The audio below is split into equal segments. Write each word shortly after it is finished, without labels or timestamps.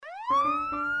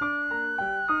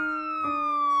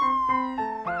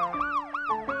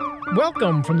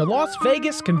Welcome from the Las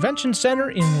Vegas Convention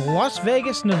Center in Las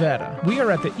Vegas, Nevada. We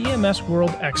are at the EMS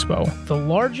World Expo, the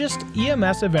largest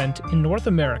EMS event in North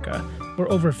America, where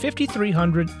over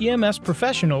 5,300 EMS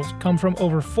professionals come from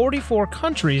over 44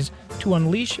 countries to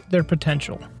unleash their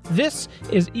potential. This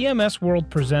is EMS World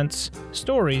Presents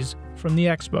Stories from the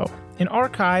Expo, an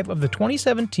archive of the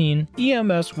 2017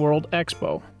 EMS World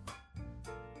Expo.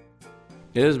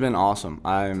 It has been awesome.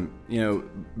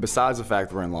 Besides the fact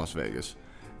that we're in Las Vegas,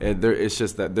 it's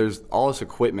just that there's all this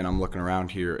equipment I'm looking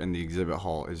around here in the exhibit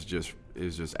hall is just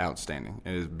outstanding.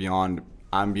 It is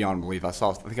I'm beyond belief. I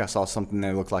think I saw something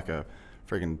that looked like a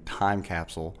freaking time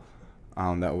capsule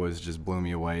that was just blew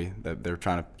me away, that they're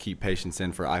trying to keep patients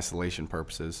in for isolation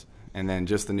purposes. And then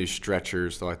just the new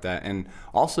stretchers, stuff like that. And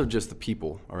also just the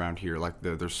people around here. Like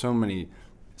there's so many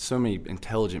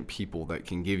intelligent people that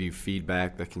can give you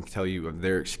feedback, that can tell you of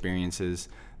their experiences,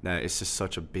 that it's just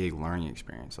such a big learning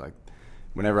experience. Like,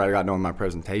 whenever I got done with my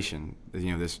presentation,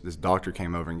 this doctor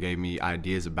came over and gave me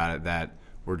ideas about it that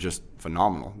were just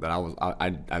phenomenal, that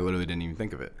I literally didn't even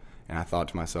think of it. And I thought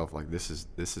to myself, like, this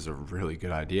is a really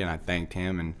good idea. And I thanked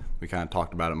him, and we kind of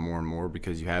talked about it more and more,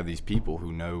 because you have these people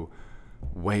who know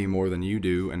way more than you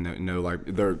do, and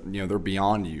they're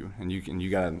beyond you, and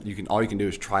all you can do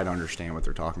is try to understand what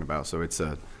they're talking about. So it's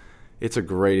a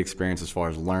great experience as far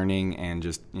as learning and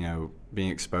just being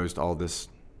exposed to all this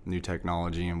new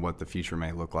technology and what the future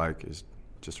may look like is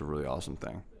just a really awesome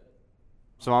thing.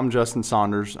 So I'm Justin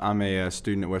Saunders. I'm a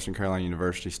student at Western Carolina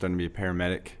University studying to be a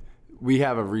paramedic. We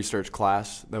have a research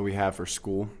class that we have for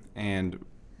school, and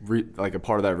a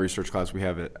part of that research class, we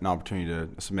have an opportunity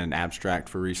to submit an abstract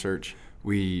for research.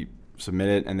 We submit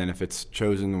it, and then if it's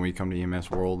chosen, then we come to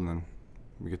EMS World, and then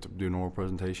we get to do an oral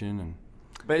presentation. And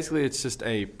basically, it's just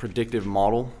a predictive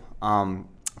model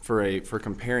for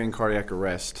comparing cardiac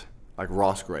arrest, like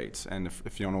ROSC rates. And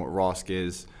if you don't know what ROSC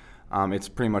is, it's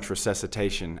pretty much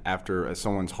resuscitation. After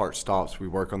someone's heart stops, we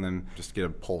work on them just to get a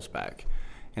pulse back.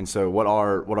 And so what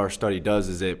our study does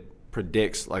is it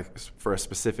predicts, like, for a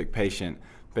specific patient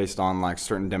based on like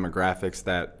certain demographics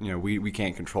that we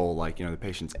can't control, like the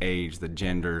patient's age, the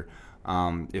gender,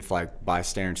 if like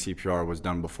bystander CPR was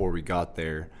done before we got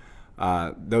there.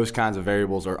 Those kinds of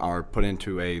variables are put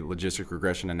into a logistic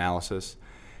regression analysis.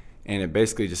 And it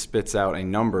basically just spits out a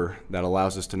number that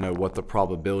allows us to know what the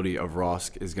probability of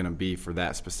ROSC is going to be for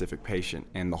that specific patient.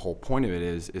 And the whole point of it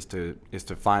is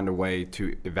to find a way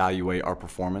to evaluate our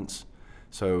performance.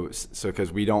 So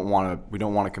because we don't want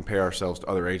to compare ourselves to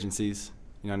other agencies,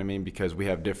 you know what I mean? Because we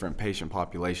have different patient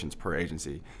populations per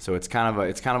agency. So it's kind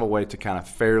of a way to kind of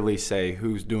fairly say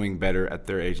who's doing better at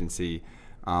their agency,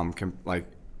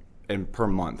 per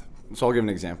month. So I'll give an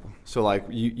example. So like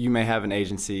you may have an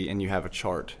agency and you have a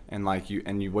chart, and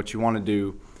what you want to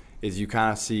do is you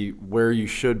kind of see where you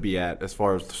should be at as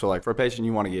far as, so like for a patient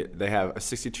they have a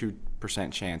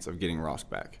 62% chance of getting ROSC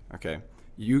back. Okay,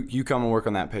 you come and work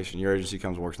on that patient. Your agency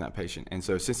comes and works on that patient, and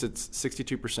so since it's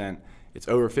 62%, it's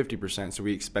over 50%. So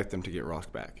we expect them to get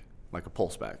ROSC back, like a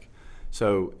pulse back.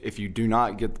 So if you do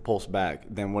not get the pulse back,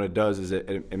 then what it does is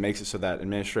it makes it so that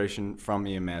administration from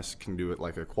EMS can do it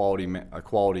like a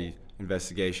quality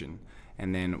investigation.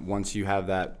 And then once you have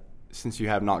that, since you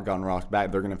have not gotten ROSC back,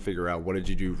 they're going to figure out what did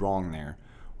you do wrong there,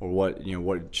 or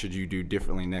what should you do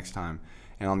differently next time.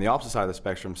 And on the opposite side of the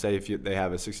spectrum, say if they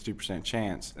have a 62%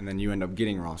 chance and then you end up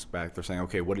getting ROSC back, they're saying,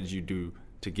 okay, what did you do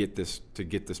to get this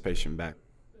patient back?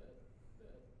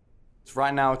 So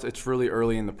right now, it's really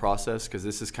early in the process, because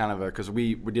this is kind of because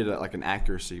we did like an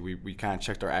accuracy. We kind of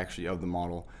checked our accuracy of the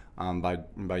model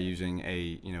by using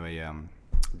a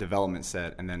development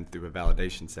set and then through a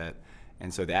validation set.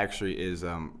 And so the accuracy was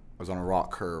on a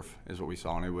ROC curve is what we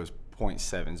saw, and it was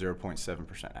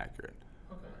 0.7% accurate.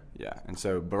 Okay. Yeah, and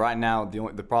so but right now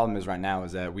the problem is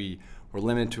that we're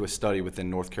limited to a study within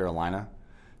North Carolina.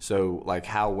 So like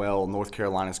how well North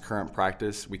Carolina's current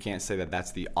practice, we can't say that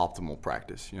that's the optimal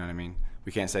practice. You know what I mean?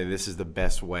 We can't say this is the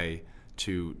best way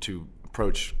to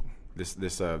approach this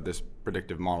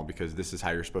predictive model, because this is how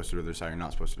you're supposed to do it, this is how you're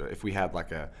not supposed to do it. If we had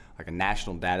like a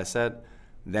national data set,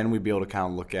 then we'd be able to kind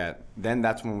of look at, then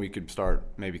that's when we could start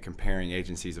maybe comparing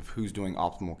agencies of who's doing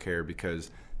optimal care, because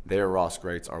their ROSC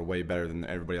rates are way better than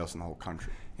everybody else in the whole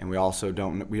country. And we also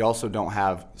don't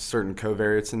have certain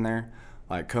covariates in there,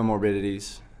 like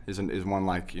comorbidities is one,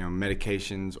 like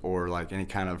medications or like any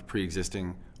kind of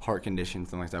pre-existing heart condition,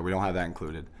 something like that. We don't have that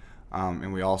included.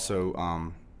 And we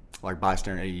also like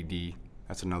bystander AED,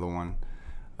 that's another one.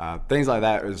 Things like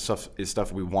that is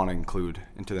stuff we want to include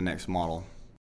into the next model.